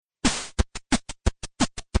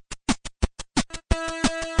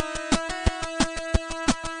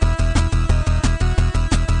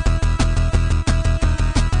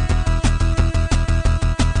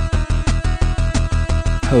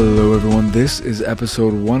This is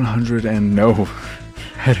episode 100 and no,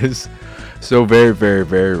 that is so very, very,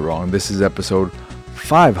 very wrong. This is episode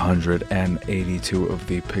 582 of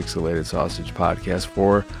the Pixelated Sausage Podcast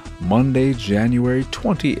for Monday, January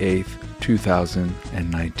 28th,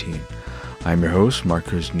 2019. I'm your host,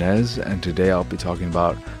 Marcus Nez, and today I'll be talking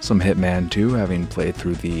about some Hitman 2, having played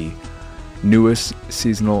through the newest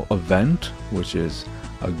seasonal event, which is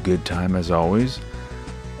a good time as always,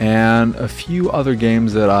 and a few other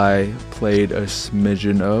games that I played a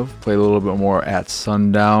smidgen of. Played a little bit more at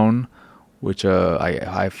sundown, which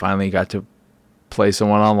I finally got to play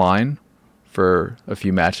someone online for a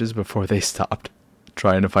few matches before they stopped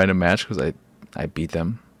trying to find a match because I beat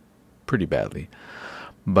them pretty badly.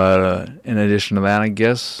 But in addition to that, I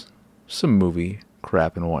guess some movie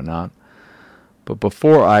crap and whatnot. But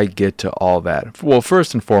before I get to all that, well,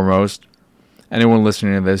 first and foremost, anyone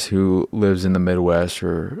listening to this who lives in the Midwest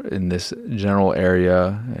or in this general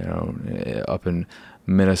area, you know, up in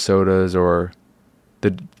Minnesota's or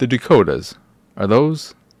the Dakotas, are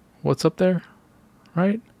those what's up there,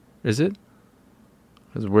 right? Is it?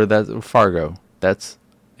 Is where that's Fargo? That's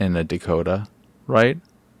in a Dakota, right?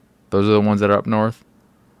 Those are the ones that are up north,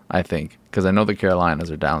 I think, because I know the Carolinas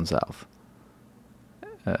are down south,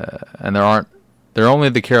 and there are only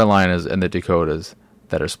the Carolinas and the Dakotas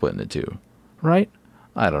that are split into two. Right?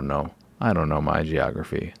 I don't know. I don't know my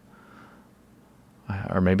geography.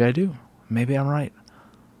 Or maybe I do. Maybe I'm right.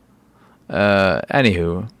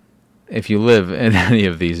 Anywho, if you live in any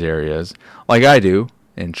of these areas, like I do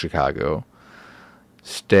in Chicago,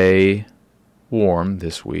 stay warm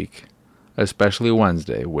this week, especially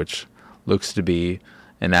Wednesday, which looks to be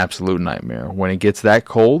an absolute nightmare. When it gets that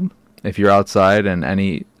cold, if you're outside and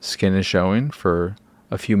any skin is showing for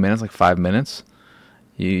a few minutes, like 5 minutes,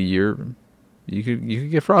 you could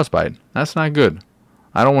get frostbite. That's not good.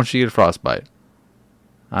 I don't want you to get frostbite.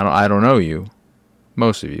 I don't know you.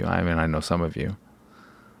 Most of you. I mean, I know some of you.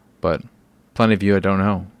 But plenty of you I don't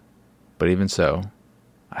know. But even so,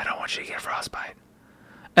 I don't want you to get frostbite.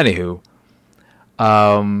 Anywho,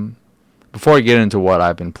 before I get into what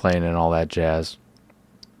I've been playing and all that jazz,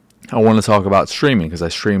 I want to talk about streaming because I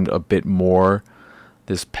streamed a bit more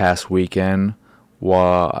this past weekend.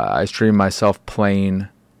 While I streamed myself playing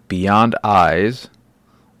Beyond Eyes,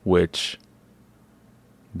 which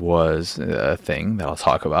was a thing that I'll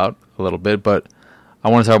talk about a little bit, but I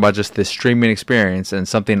want to talk about just this streaming experience and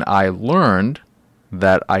something I learned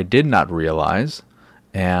that I did not realize,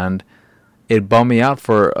 and it bummed me out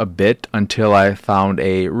for a bit until I found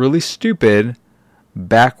a really stupid,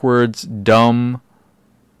 backwards, dumb,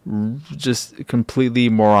 just completely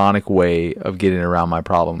moronic way of getting around my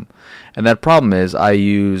problem. And that problem is I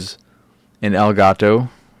use an Elgato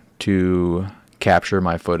to capture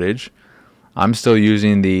my footage. I'm still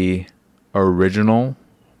using the original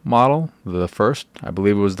model, I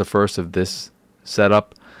believe it was the first of this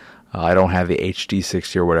setup. I don't have the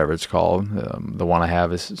HD60 or whatever it's called. The one I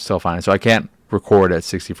have is still fine, so I can't record at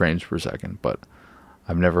 60 frames per second, but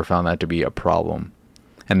I've never found that to be a problem.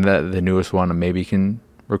 And the newest one maybe can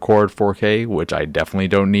record 4K, which I definitely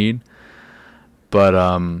don't need. But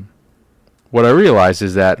what I realized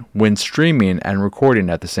is that when streaming and recording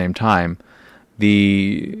at the same time,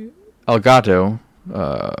 the Elgato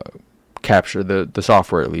capture, the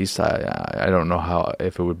software at least, I don't know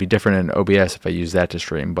if it would be different in OBS if I use that to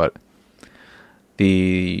stream, but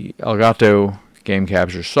the Elgato game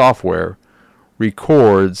capture software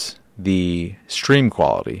records the stream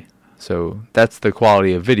quality. So that's the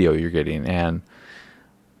quality of video you're getting, and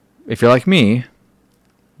if you're like me,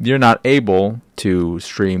 you're not able to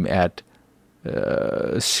stream at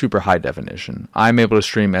super high definition. I'm able to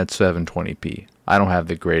stream at 720p. I don't have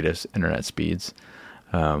the greatest internet speeds.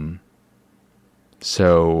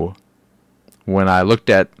 So when I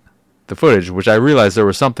looked at the footage, which I realized there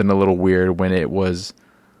was something a little weird when it was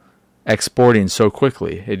exporting so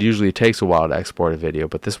quickly. It usually takes a while to export a video,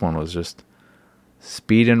 but this one was just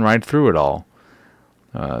speeding right through it all.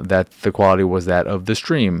 That the quality was that of the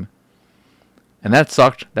stream. And that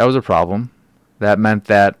sucked. That was a problem. That meant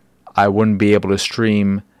that I wouldn't be able to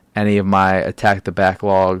stream any of my Attack the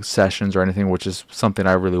Backlog sessions or anything, which is something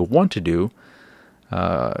I really want to do,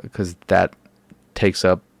 because that takes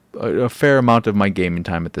up a fair amount of my gaming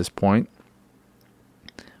time at this point.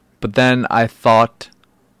 But then I thought,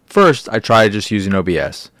 first I tried just using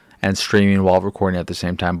OBS and streaming while recording at the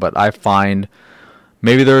same time, but I find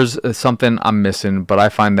maybe there's something I'm missing, but I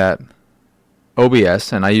find that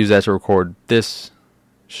OBS, and I use that to record this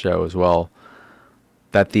show as well,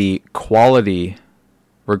 that the quality,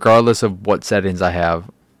 regardless of what settings I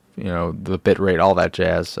have, you know, the bitrate, all that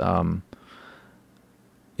jazz,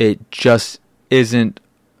 it just isn't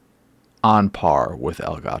on par with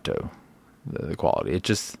Elgato, the quality.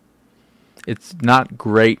 It's not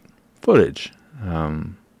great footage.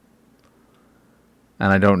 And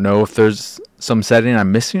I don't know if there's some setting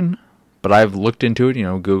I'm missing, but I've looked into it,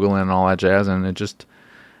 Google and all that jazz, and it just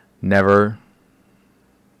never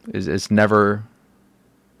it's never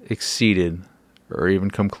exceeded or even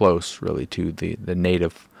come close really to the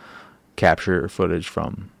native capture footage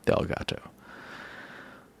from the Elgato.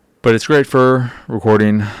 But it's great for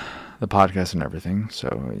recording the podcast and everything,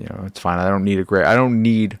 so it's fine. I don't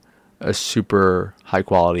need a super high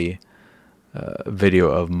quality video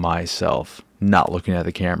of myself not looking at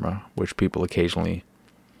the camera, which people occasionally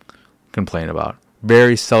complain about.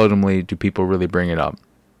 Very seldomly do people really bring it up.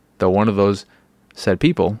 Though one of those said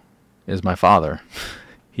people is my father.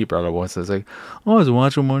 He brought up once, like, I was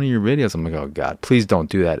watching one of your videos. I'm like, oh God, please don't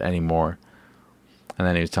do that anymore. And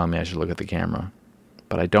then he was telling me I should look at the camera.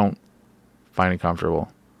 But I don't find it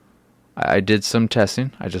comfortable. I did some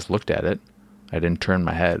testing. I just looked at it. I didn't turn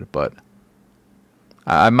my head, but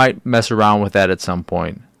I might mess around with that at some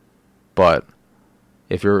point. But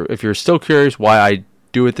if you're still curious why I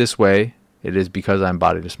do it this way, it is because I'm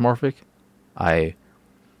body dysmorphic. I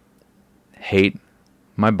hate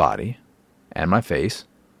my body and my face.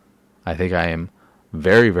 I think I am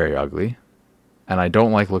very, very ugly, and I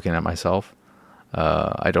don't like looking at myself.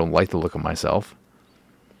 I don't like the look of myself.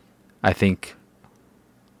 I think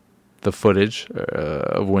the footage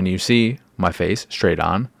of when you see my face straight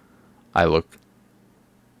on, I look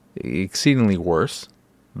exceedingly worse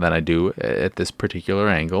than I do at this particular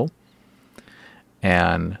angle,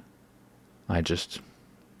 and I'm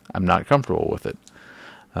not comfortable with it.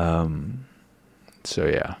 So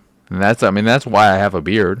yeah, and that's why I have a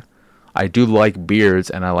beard. I do like beards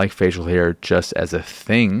and I like facial hair just as a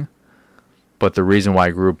thing, but the reason why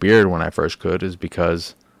I grew a beard when I first could is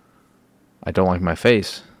because I don't like my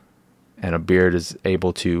face, and a beard is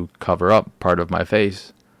able to cover up part of my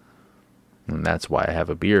face, and that's why I have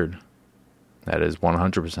a beard. That is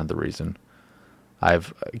 100% the reason.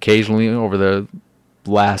 I've occasionally, over the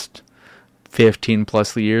last 15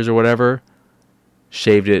 plus years or whatever,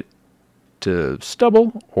 shaved it to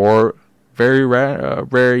stubble, or very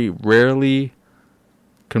rarely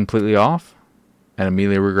completely off, and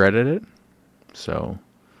immediately regretted it. So,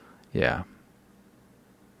 yeah.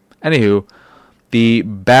 Anywho, the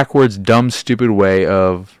backwards, dumb, stupid way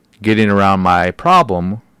of getting around my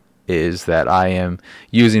problem is that I am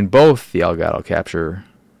using both the Elgato Capture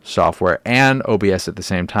software and OBS at the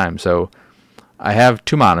same time. So I have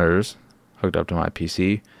two monitors hooked up to my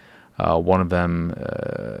PC. One of them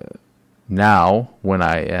now, when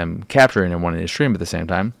I am capturing and wanting to stream at the same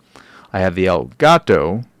time, I have the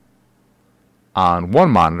Elgato on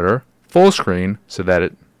one monitor, full screen, so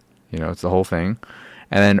that it's the whole thing.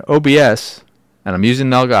 And then OBS, and I'm using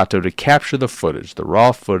Elgato to capture the footage, the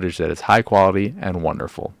raw footage that is high quality and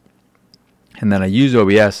wonderful. And then I use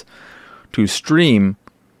OBS to stream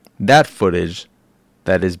that footage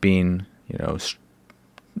that is being,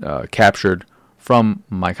 captured from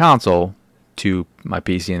my console to my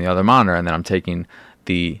PC and the other monitor, and then I'm taking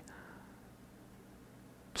the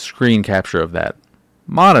screen capture of that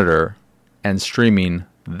monitor and streaming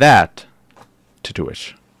that to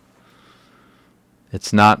Twitch.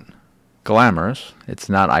 It's not glamorous, it's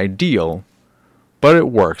not ideal, but it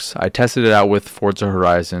works. I tested it out with Forza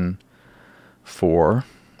Horizon 4.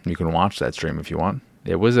 You can watch that stream if you want.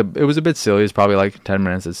 It was a bit silly. It's probably like 10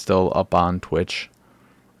 minutes. It's still up on Twitch.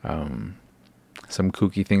 Some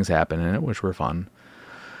kooky things happen in it, which were fun.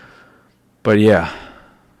 But yeah,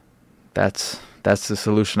 that's the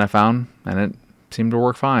solution I found, and it seemed to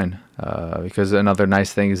work fine. Because another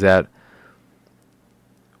nice thing is that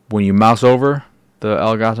when you mouse over the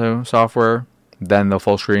Elgato software, then the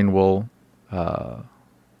full screen will go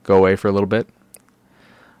away for a little bit.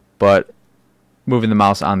 But moving the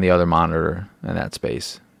mouse on the other monitor in that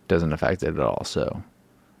space doesn't affect it at all, so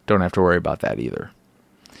don't have to worry about that either.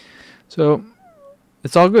 So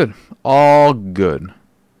it's all good. All good.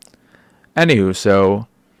 Anywho, so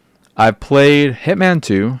I played Hitman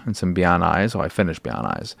 2 and some Beyond Eyes. I finished Beyond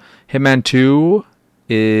Eyes. Hitman 2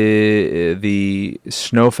 is the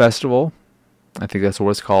Snow Festival, I think that's what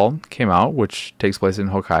it's called, came out, which takes place in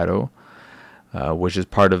Hokkaido, which is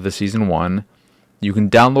part of the Season 1. You can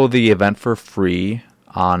download the event for free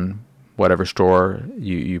on whatever store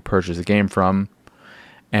you purchase the game from,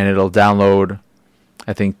 and it'll download,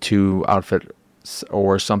 I think, 2 outfits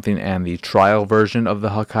or something, and the trial version of the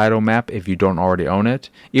Hokkaido map if you don't already own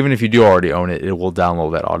it. Even if you do already own it, it will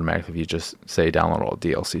download that automatically if you just say download all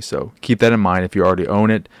DLC. So keep that in mind. If you already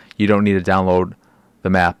own it, you don't need to download the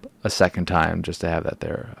map a second time just to have that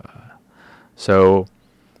there. So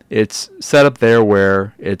It's set up there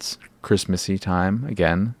where it's Christmassy time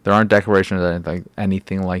again. There aren't decorations or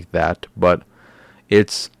anything like that, but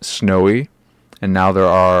it's snowy, and now there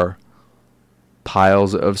are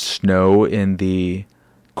piles of snow in the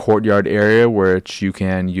courtyard area which you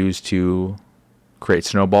can use to create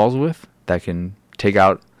snowballs with that can take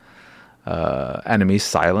out enemies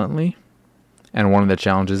silently. And one of the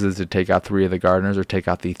challenges is to take out 3 of the gardeners, or take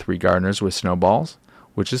out the 3 gardeners with snowballs,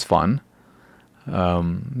 which is fun.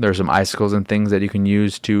 There's some icicles and things that you can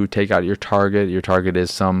use to take out your target. Your target is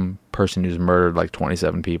some person who's murdered like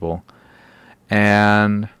 27 people.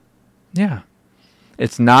 And yeah,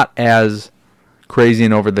 it's not as crazy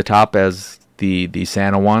and over the top as the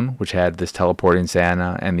Santa one, which had this teleporting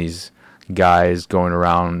Santa and these guys going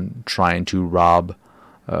around trying to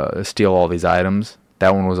steal all these items.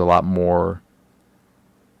 That one was a lot more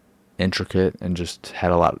intricate and just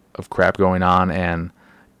had a lot of crap going on and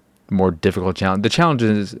more difficult challenge.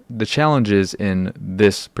 The challenges in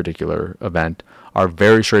this particular event are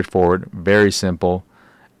very straightforward, very simple,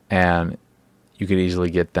 and you could easily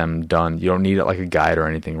get them done. You don't need like a guide or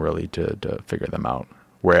anything really to figure them out.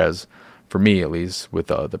 Whereas for me, at least, with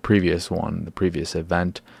the previous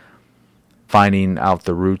event, finding out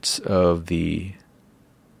the roots of the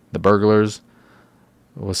burglars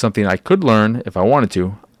was something I could learn if I wanted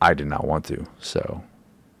to. I did not want to, so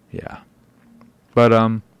yeah. But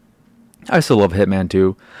I still love Hitman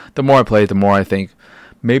 2. The more I play it, the more I think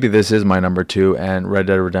maybe this is my number 2, and Red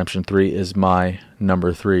Dead Redemption 3 is my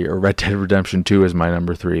number 3, or Red Dead Redemption 2 is my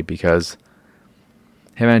number 3, because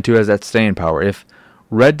Hitman 2 has that staying power. If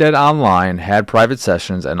Red Dead Online had private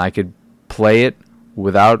sessions and I could play it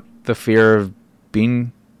without the fear of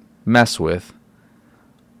being messed with,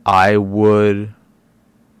 I would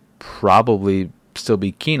probably still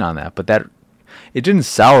be keen on that. But it didn't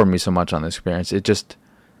sour me so much on the experience. It just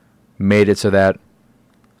made it so that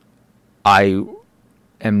I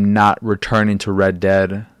am not returning to Red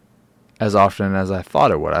Dead as often as I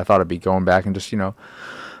thought it would. I thought I'd be going back and just,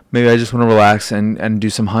 maybe I just want to relax and do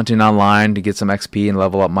some hunting online to get some XP and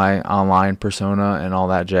level up my online persona and all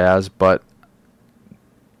that jazz. But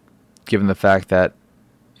given the fact that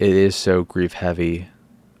it is so grief heavy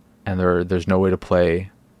and there's no way to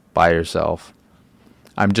play by yourself,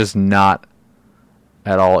 I'm just not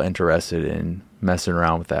at all interested in messing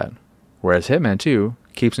around with that. Whereas Hitman 2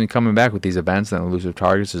 keeps me coming back with these events and elusive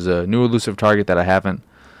targets. There's a new elusive target that I haven't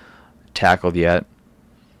tackled yet,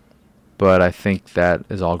 but I think that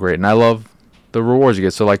is all great. And I love the rewards you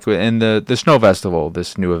get. So like in the Snow Festival,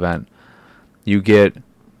 this new event, you get,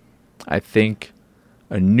 I think,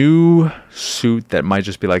 a new suit that might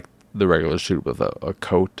just be like the regular suit with a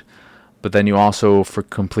coat. But then you also, for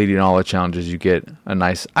completing all the challenges, you get a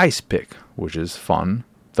nice ice pick, which is fun.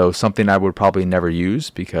 Though something I would probably never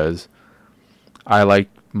use because I like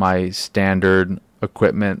my standard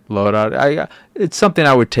equipment loadout. It's something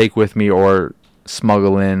I would take with me or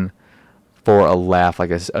smuggle in for a laugh,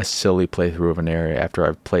 like a silly playthrough of an area after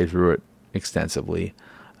I've played through it extensively.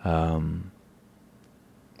 Yeah,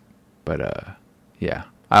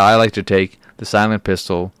 I like to take the silent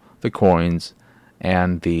pistol, the coins,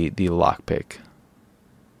 and the lockpick,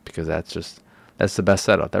 because that's the best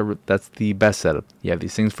setup. That's the best setup. You have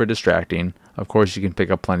these things for distracting. Of course, you can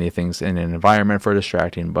pick up plenty of things in an environment for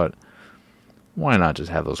distracting, but why not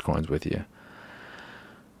just have those coins with you?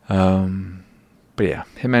 But yeah,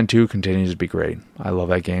 Hitman 2 continues to be great. I love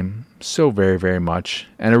that game so very, very much,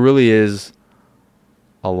 and it really is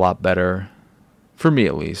a lot better, for me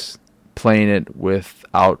at least, playing it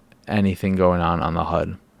without anything going on the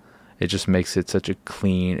HUD. It just makes it such a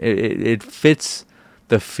clean... It fits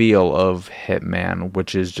the feel of Hitman,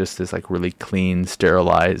 which is just this like really clean,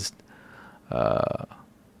 sterilized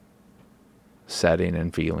setting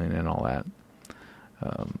and feeling and all that.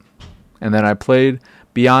 And then I played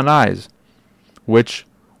Beyond Eyes, which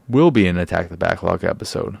will be an Attack the Backlog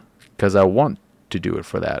episode, because I want to do it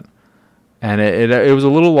for that. And it was a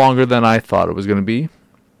little longer than I thought it was going to be.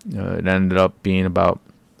 It ended up being about,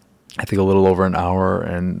 I think, a little over an hour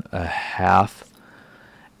and a half.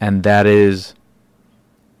 And that is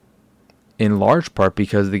in large part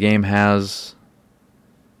because the game has,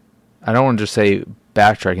 I don't want to just say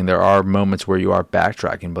backtracking. There are moments where you are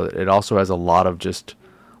backtracking, but it also has a lot of just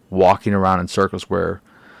walking around in circles where,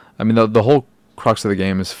 I mean, the whole crux of the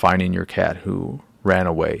game is finding your cat who ran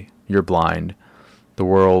away. You're blind. The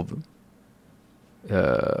world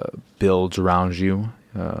builds around you.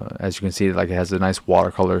 As you can see, like, it has a nice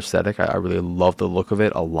watercolor aesthetic. I really love the look of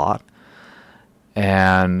it a lot.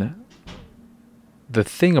 And the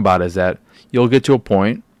thing about it is that you'll get to a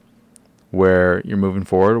point where you're moving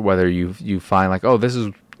forward, whether you find like, oh, this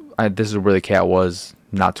is where the cat was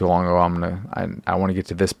not too long ago. I want to get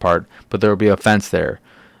to this part, but there will be a fence there,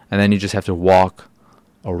 and then you just have to walk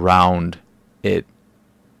around it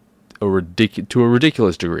to a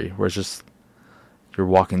ridiculous degree, where it's just you're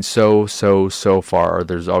walking so far, or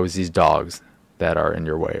there's always these dogs that are in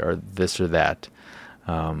your way, or this or that.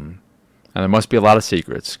 And there must be a lot of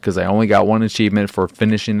secrets, because I only got one achievement for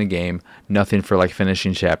finishing the game, nothing for like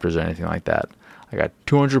finishing chapters or anything like that. I got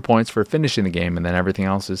 200 points for finishing the game, and then everything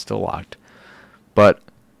else is still locked. But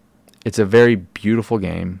it's a very beautiful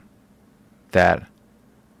game that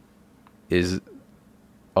is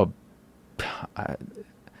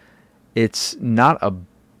it's not a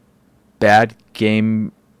bad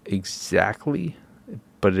game exactly,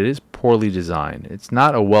 but it is poorly designed. It's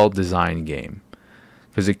not a well-designed game,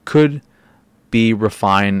 because it could be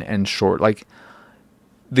refined and short. Like,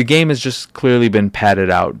 the game has just clearly been padded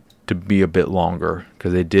out to be a bit longer,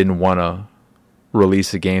 because they didn't want to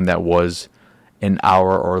release a game that was an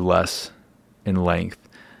hour or less in length.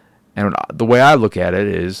 And the way I look at it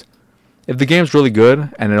is, if the game's really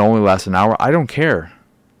good and it only lasts an hour, I don't care.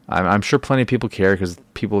 I'm sure plenty of people care, because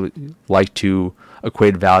people like to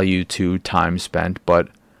equate value to time spent. But,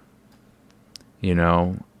 you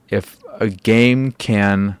know, if a game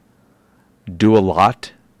can do a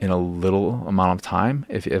lot in a little amount of time,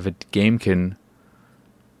 if a game can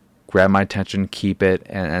grab my attention, keep it,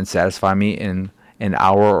 and satisfy me in an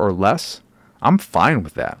hour or less, I'm fine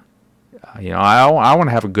with that. You know, I want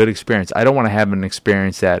to have a good experience. I don't want to have an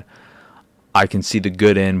experience that I can see the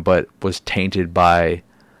good in, but was tainted by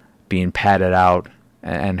being padded out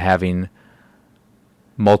and having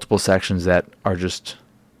multiple sections that are just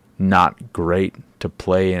not great to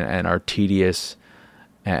play and are tedious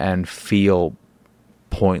and feel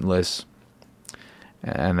pointless.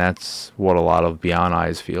 And that's what a lot of Beyond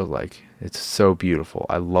Eyes feels like. It's so beautiful.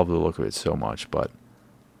 I love the look of it so much, but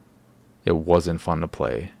it wasn't fun to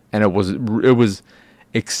play. And it was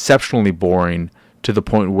exceptionally boring, to the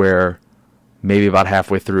point where maybe about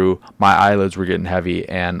halfway through, my eyelids were getting heavy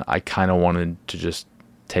and I kind of wanted to just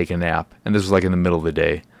take a nap. And this was like in the middle of the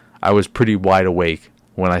day. I was pretty wide awake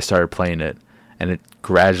when I started playing it, and it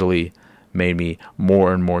gradually made me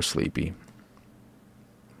more and more sleepy.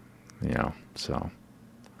 You know, so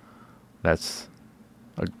that's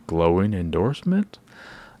a glowing endorsement.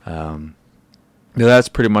 That's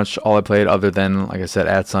pretty much all I played, other than, like I said,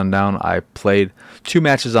 at sundown, I played 2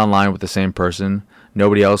 matches online with the same person.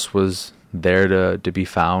 Nobody else was there to be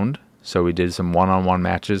found, so we did some one-on-one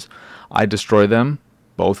matches. I destroyed them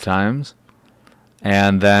both times,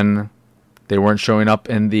 and then they weren't showing up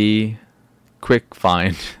in the quick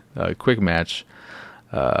match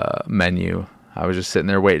menu. I was just sitting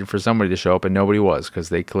there waiting for somebody to show up, and nobody was, because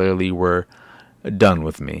they clearly were done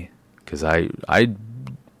with me, because I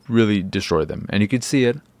really destroyed them, and you could see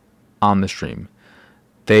it on the stream.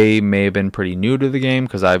 They may have been pretty new to the game,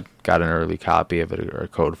 because I got an early copy of it, or a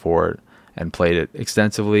code for it, and played it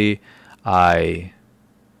extensively. I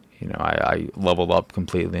leveled up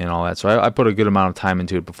completely and all that, so I put a good amount of time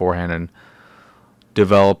into it beforehand and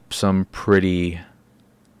developed some pretty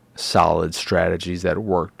solid strategies that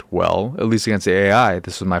worked well, at least against the AI.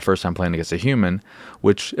 This was my first time playing against a human,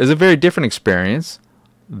 which is a very different experience,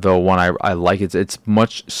 though one I like. It's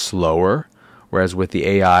much slower, whereas with the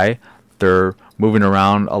AI, they're moving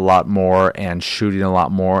around a lot more and shooting a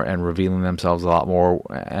lot more and revealing themselves a lot more.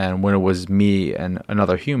 And when it was me and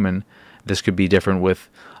another human, this could be different with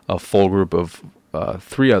a full group of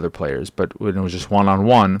 3 other players. But when it was just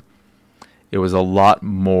one-on-one, it was a lot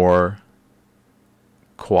more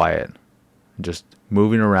quiet, just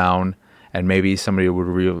moving around, and maybe somebody would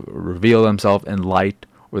reveal themselves in light,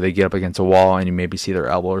 or they get up against a wall and you maybe see their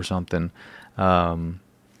elbow or something. And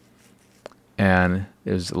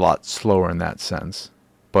it was a lot slower in that sense.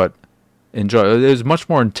 But it was much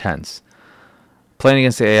more intense. Playing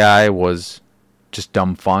against the AI was just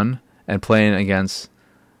dumb fun, and playing against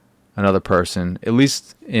another person, at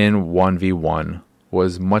least in 1v1,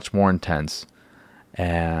 was much more intense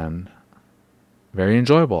and very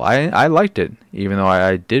enjoyable. I liked it, even though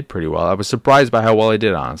I did pretty well. I was surprised by how well I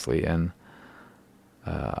did, honestly, and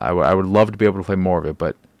I would love to be able to play more of it,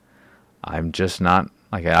 but I'm just not.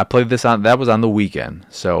 Like, I played that was on the weekend,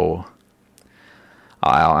 so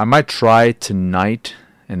I might try tonight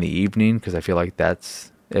in the evening, because I feel like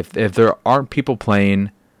that's, if there aren't people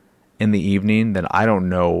playing in the evening, then I don't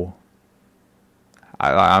know.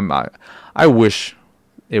 I wish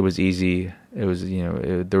it was easy. It was,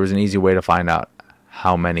 there was an easy way to find out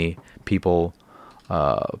how many people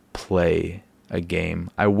play a game.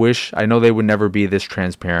 I know they would never be this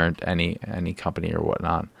transparent, any company or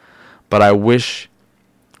whatnot, but I wish,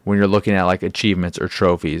 when you're looking at like achievements or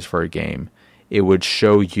trophies for a game, it would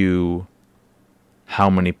show you how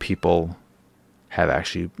many people have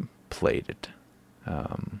actually played it.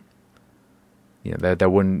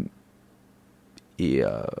 That wouldn't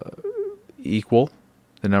equal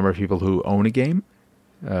the number of people who own a game,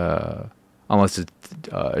 unless it's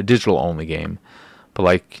a digital only game. But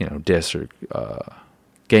like, disc or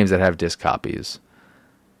games that have disc copies,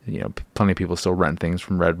 plenty of people still rent things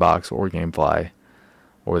from Redbox or GameFly,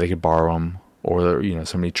 or they could borrow them, or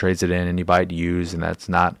somebody trades it in and you buy it used, and that's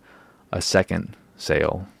not a second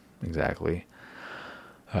sale exactly.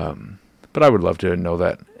 But I would love to know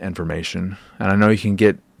that information, and I know you can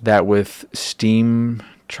get that with Steam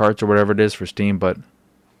charts or whatever it is for Steam, but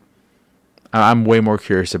I'm way more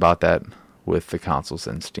curious about that with the consoles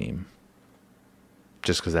than Steam,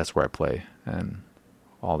 just because that's where I play and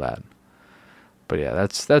all that. But yeah,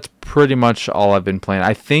 that's pretty much all I've been playing.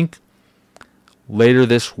 I think later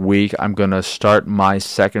this week I'm going to start my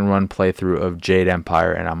second run playthrough of Jade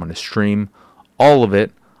Empire, and I'm going to stream all of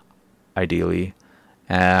it, ideally.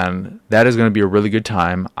 And that is going to be a really good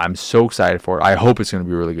time. I'm so excited for it. I hope it's going to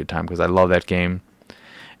be a really good time because I love that game.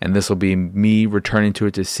 And this will be me returning to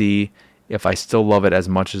it to see if I still love it as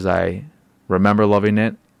much as I remember loving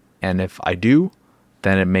it. And if I do,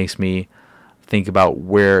 then it makes me think about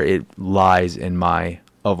where it lies in my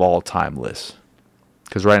of all time list.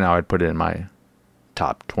 Because right now I'd put it in my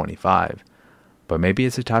top 25. But maybe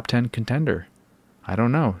it's a top 10 contender. I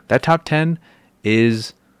don't know. That top 10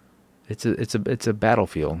 is... It's a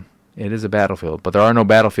battlefield. It is a battlefield, but there are no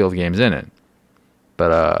Battlefield games in it.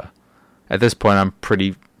 But at this point, I'm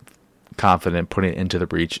pretty confident putting Into the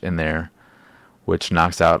Breach in there, which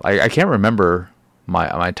knocks out. I can't remember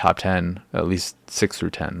my top 10, at least 6 through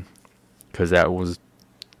 10, because that was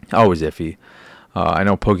always iffy. I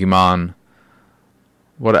know Pokemon.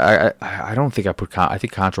 What I don't think I put. I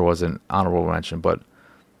think Contra was an honorable mention, but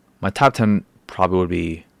my top 10 probably would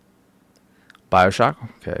be BioShock.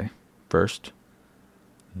 Okay. First,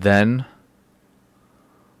 then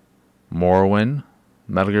Morrowind,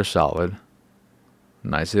 Metal Gear Solid,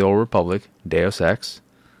 Knights of the Old Republic, Deus Ex.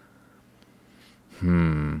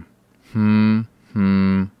 Into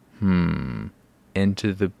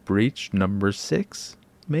the Breach, number 6,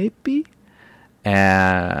 maybe.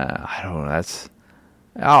 And I don't know.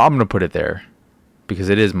 I'm gonna put it there because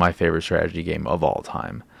it is my favorite strategy game of all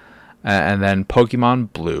time. And then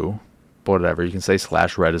Pokemon Blue, whatever, you can say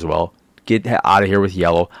 /Red as well. Get out of here with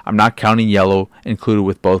Yellow. I'm not counting Yellow included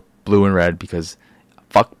with both Blue and Red because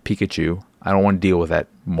fuck Pikachu. I don't want to deal with that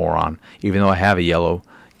moron. Even though I have a yellow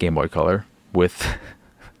Game Boy Color with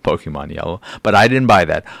Pokemon Yellow. But I didn't buy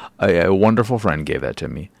that. A wonderful friend gave that to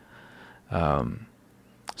me. So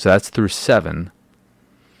that's through 7.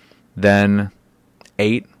 Then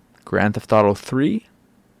 8, Grand Theft Auto 3.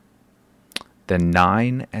 Then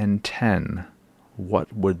 9 and 10.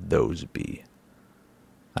 What would those be?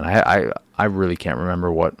 And I really can't remember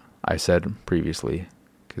what I said previously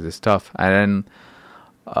because it's tough. And then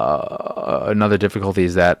another difficulty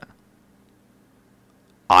is that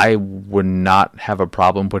I would not have a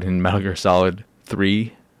problem putting Metal Gear Solid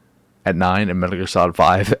 3 at 9 and Metal Gear Solid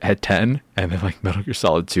 5 at 10 and then like Metal Gear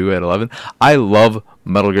Solid 2 at 11. I love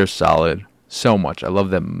Metal Gear Solid so much. I love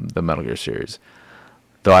the Metal Gear series.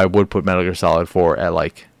 Though I would put Metal Gear Solid 4 at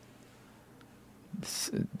like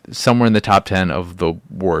somewhere in the top 10 of the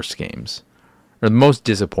worst games, or the most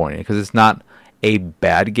disappointing, because it's not a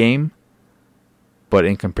bad game, but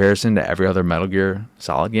in comparison to every other Metal Gear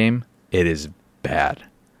Solid game, it is bad,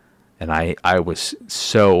 and I was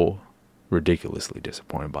so ridiculously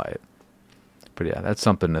disappointed by it. But yeah, that's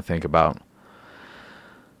something to think about.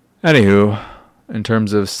 Anywho, in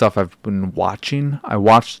terms of stuff I've been watching, I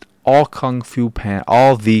watched all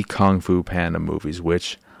the Kung Fu Panda movies,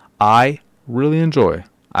 which I really enjoy.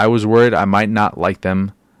 I was worried I might not like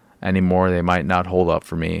them anymore. They might not hold up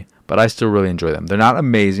for me, but I still really enjoy them. They're not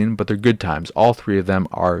amazing, but they're good times. All 3 of them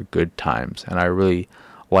are good times, and I really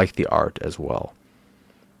like the art as well.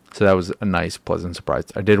 So that was a nice, pleasant surprise.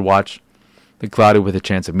 I did watch the Cloudy with a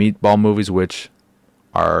Chance of Meatball movies, which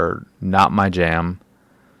are not my jam.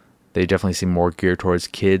 They definitely seem more geared towards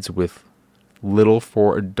kids with little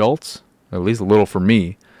for adults, at least a little for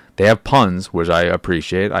me. They have puns, which I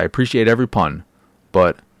appreciate. I appreciate every pun,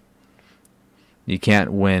 but you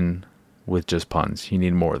can't win with just puns. You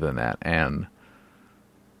need more than that. And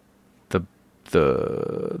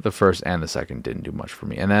the first and the second didn't do much for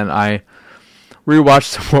me. And then I rewatched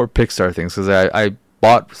some more Pixar things because I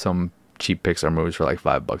bought some cheap Pixar movies for like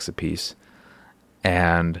 $5 a piece,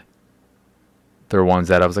 and there are ones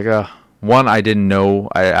that I was like, one I didn't know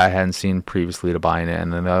I hadn't seen previously to buying it,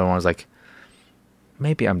 and then the other one was like,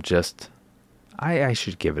 maybe I'm I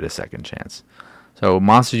should give it a second chance. So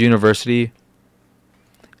Monsters University,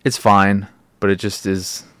 it's fine, but it just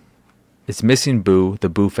is. It's missing Boo, the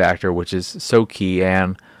Boo factor, which is so key,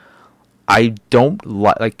 and I don't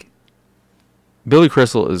like. Billy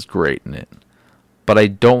Crystal is great in it, but I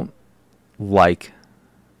don't like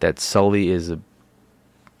that Sully is a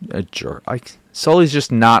jerk. Like, Sully's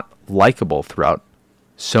just not likable throughout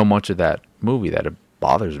so much of that movie that it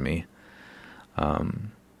bothers me.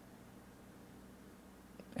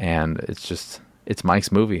 And it's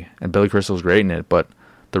Mike's movie, and Billy Crystal's great in it, but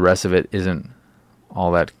the rest of it isn't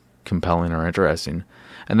all that compelling or interesting.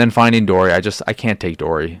 And then Finding Dory, I can't take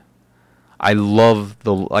Dory. I love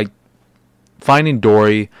Finding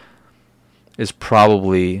Dory is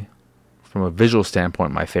probably, from a visual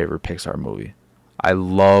standpoint, my favorite Pixar movie. I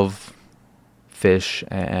love fish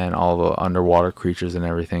and all the underwater creatures and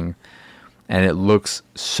everything, and it looks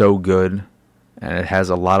so good, and it has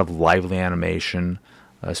a lot of lively animation,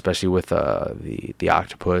 especially with the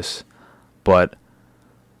octopus. But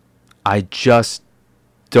I just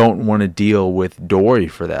don't want to deal with Dory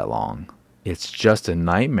for that long. It's just a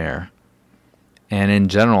nightmare. And in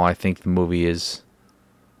general, I think the movie is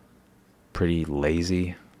pretty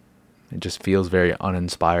lazy. It just feels very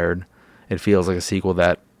uninspired. It feels like a sequel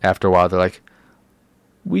that, after a while, they're like,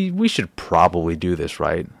 we should probably do this,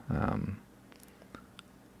 right?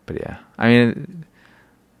 But yeah, I mean,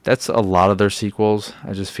 that's a lot of their sequels.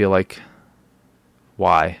 I just feel like,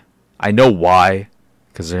 why? I know why,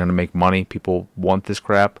 because they're going to make money. People want this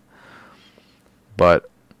crap. But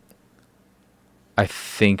I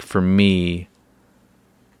think for me,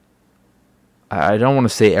 I don't want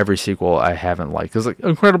to say every sequel I haven't liked. Because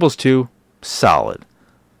Incredibles 2, solid.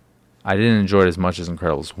 I didn't enjoy it as much as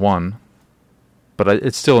Incredibles 1. But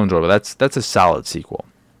it's still enjoyable. That's a solid sequel.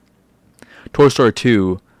 Toy Story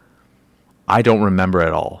 2, I don't remember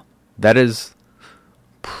at all. That is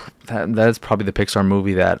probably the Pixar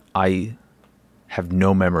movie that I have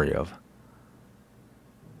no memory of.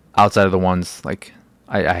 Outside of the ones, like,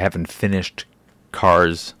 I haven't finished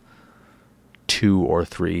Cars 2 or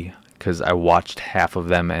 3, because I watched half of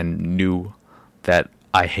them and knew that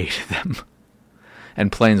I hated them.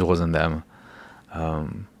 And Planes wasn't them.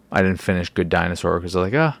 I didn't finish Good Dinosaur because I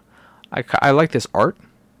was like, I like this art,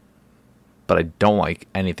 but I don't like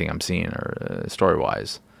anything I'm seeing or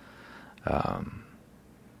story-wise. But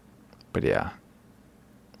yeah,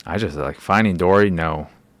 I just like Finding Dory. No.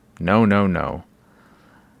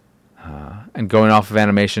 And going off of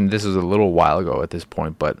animation, this was a little while ago at this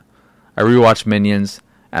point, but I rewatched Minions,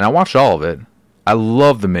 and I watched all of it. I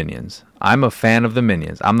love the Minions. I'm a fan of the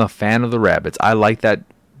Minions. I'm a fan of the rabbits. I like that,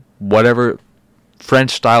 whatever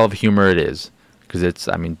French style of humor it is, because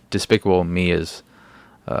Despicable Me is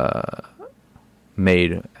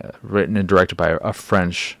written and directed by a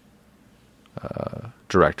French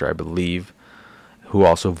director, I believe, who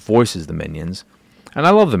also voices the Minions, and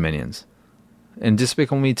I love the Minions. And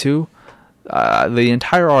Despicable Me 2, the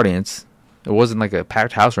entire audience, it wasn't like a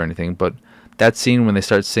packed house or anything, but that scene when they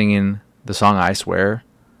start singing the song I Swear,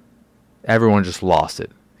 everyone just lost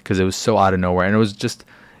it, because it was so out of nowhere, and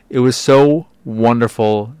it was so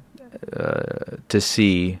wonderful to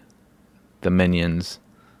see the Minions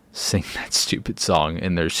sing that stupid song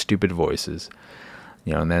in their stupid voices,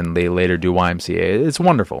 and then they later do YMCA. It's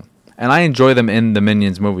wonderful, and I enjoy them in the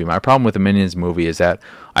Minions movie. My problem with the Minions movie is that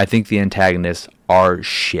I think the antagonists are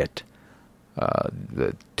shit.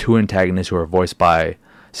 The two antagonists, who are voiced by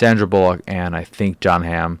Sandra Bullock and I think John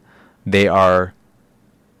Hamm, they are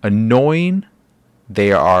annoying.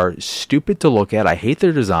 They are stupid to look at. I hate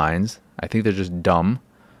their designs. I think they're just dumb.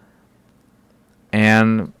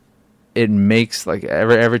 And it makes, like,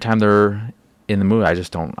 every time they're in the movie,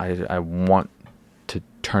 I want to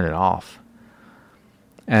turn it off.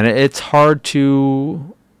 And it's hard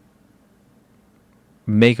to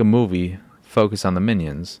make a movie focus on the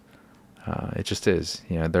Minions. It just is.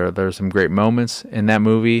 There are some great moments in that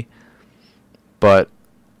movie, but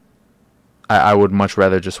I would much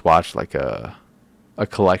rather just watch like a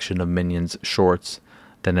collection of Minions shorts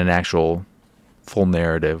than an actual full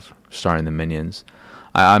narrative starring the Minions.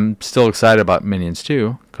 I'm still excited about Minions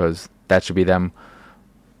 2, because that should be them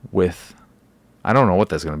with, I don't know what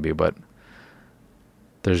that's going to be, but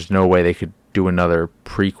there's no way they could do another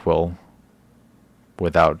prequel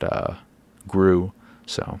without Gru,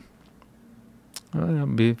 so it'll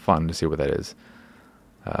be fun to see what that is.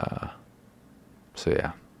 So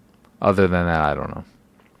yeah, other than that, I don't know.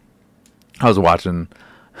 I was watching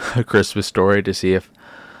A Christmas Story to see if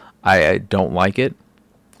I don't like it,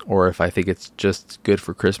 or if I think it's just good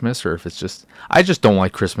for Christmas, or if it's just, I just don't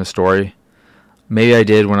like Christmas Story. maybe I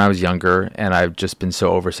did when I was younger, and I've just been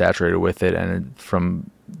so oversaturated with it, and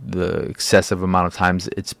from the excessive amount of times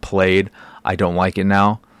it's played, I don't like it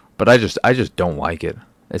now. But I just don't like it.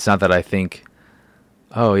 It's not that I think,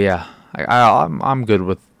 oh yeah, I'm good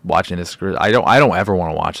with watching this. I don't ever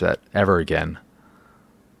want to watch that ever again.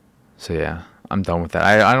 So yeah, I'm done with that.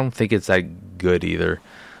 I don't think it's that good either.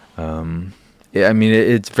 Yeah, I mean,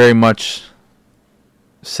 it's very much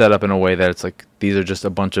set up in a way that it's like these are just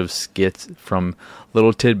a bunch of skits from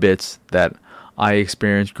little tidbits that I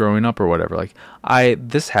experienced growing up or whatever. Like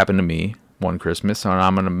this happened to me one Christmas, and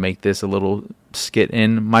I'm gonna make this a little skit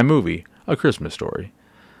in my movie, A Christmas Story.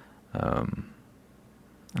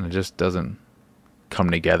 And it just doesn't come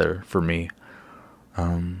together for me.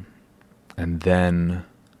 And then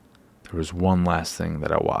there was one last thing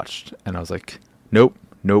that I watched, and I was like, nope.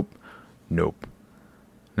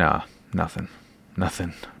 Nah, nothing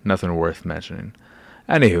worth mentioning.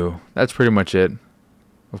 Anywho, that's pretty much it.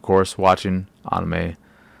 Of course, watching anime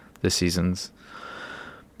this season's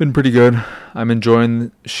been pretty good. I'm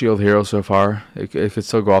enjoying Shield Hero so far. It could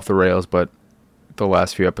still go off the rails, but the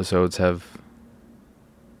last few episodes have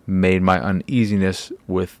made my uneasiness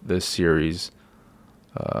with this series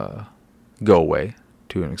go away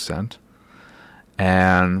to an extent.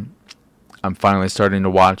 And I'm finally starting to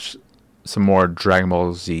watch some more Dragon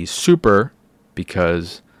Ball Z Super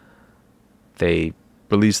because they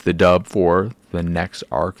released the dub for the next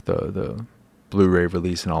arc, the Blu-ray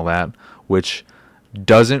release and all that, which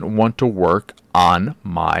doesn't want to work on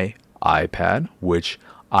my iPad, which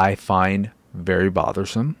I find very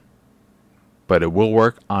bothersome. But it will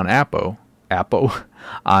work on Apple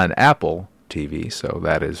TV, so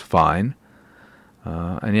that is fine.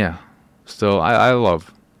 And yeah, still, I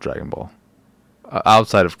love Dragon Ball.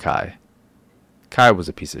 Outside of Kai. Kai was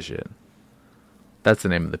a piece of shit. That's the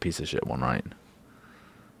name of the piece of shit one, right?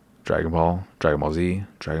 Dragon Ball Z,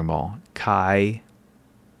 Dragon Ball Kai,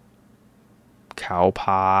 Cow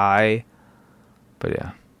Pie. But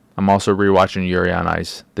yeah, I'm also rewatching Yuri on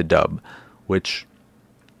Ice, the dub, which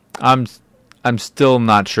I'm still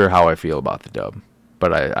not sure how I feel about the dub,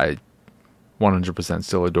 but I 100%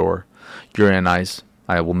 still adore Yuri on Ice.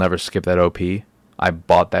 I will never skip that OP. I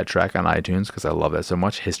bought that track on iTunes because I love that so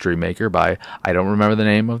much. History Maker by, I don't remember the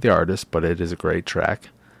name of the artist, but it is a great track.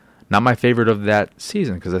 Not my favorite of that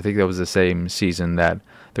season, because I think that was the same season that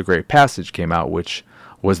The Great Passage came out, which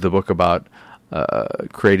was the book about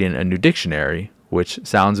creating a new dictionary, which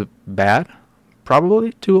sounds bad,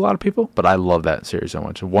 probably, to a lot of people, but I love that series so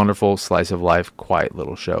much. A wonderful slice of life, quiet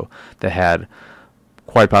little show that had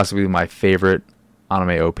quite possibly my favorite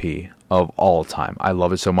anime OP of all time. I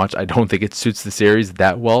love it so much. I don't think it suits the series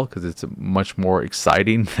that well because it's much more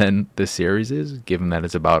exciting than the series is, given that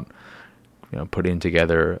it's about putting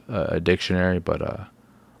together a dictionary. But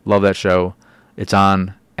love that show. It's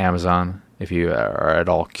on Amazon if you are at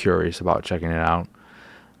all curious about checking it out.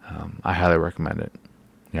 I highly recommend it.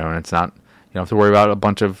 And it's not, you don't have to worry about a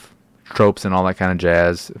bunch of tropes and all that kind of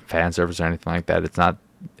jazz, fan service or anything like that. It's not.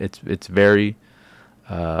 It's very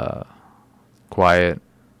quiet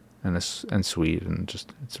and sweet, and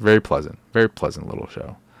just it's very pleasant little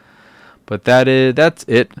show. But that's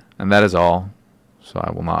it, and that is all. So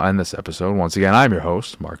I will now end this episode. Once again, I'm your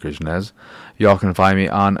host, Mark Ijanez. Y'all can find me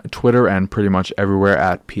on Twitter and pretty much everywhere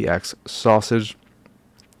at PX Sausage.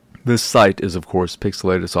 This site is, of course,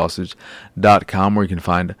 pixelatedsausage.com, where you can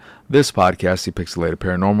find this podcast, the Pixelated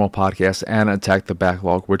Paranormal Podcast, and Attack the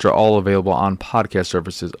Backlog, which are all available on podcast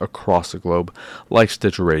services across the globe, like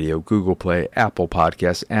Stitcher Radio, Google Play, Apple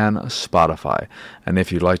Podcasts, and Spotify. And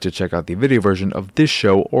if you'd like to check out the video version of this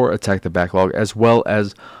show or Attack the Backlog, as well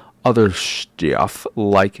as other stuff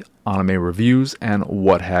like anime reviews and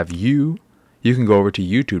what have you, you can go over to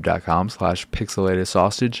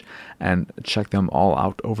youtube.com/pixelatedsausage and check them all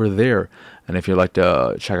out over there. And if you'd like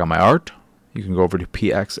to check out my art, you can go over to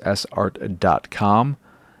pxsart.com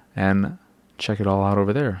and check it all out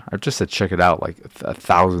over there. I've just said check it out like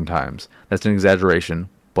 1,000 times. That's an exaggeration,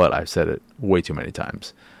 but I've said it way too many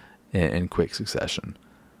times in quick succession.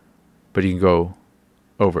 But you can go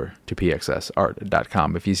over to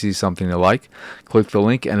pxsart.com. If you see something you like, click the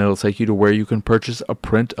link and it'll take you to where you can purchase a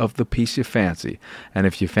print of the piece you fancy. And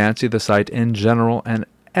if you fancy the site in general and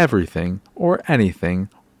everything or anything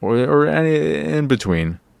or any in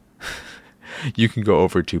between, you can go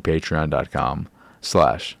over to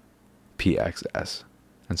patreon.com/pxs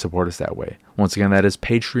and support us that way. Once again, that is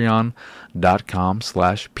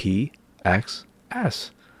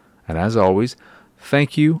patreon.com/pxs. And as always,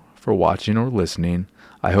 thank you for watching or listening.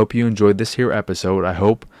 I hope you enjoyed this here episode. I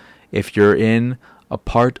hope if you're in a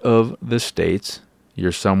part of the States,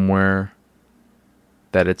 you're somewhere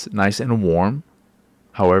that it's nice and warm,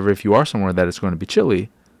 However, if you are somewhere that it's going to be chilly,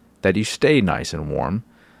 that you stay nice and warm.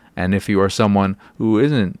 And if you are someone who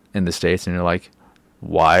isn't in the States and you're like,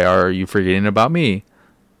 why are you forgetting about me?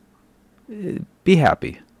 Be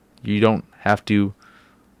happy. You don't have to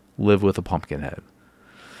live with a pumpkin head.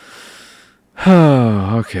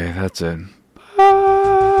 Okay, that's it.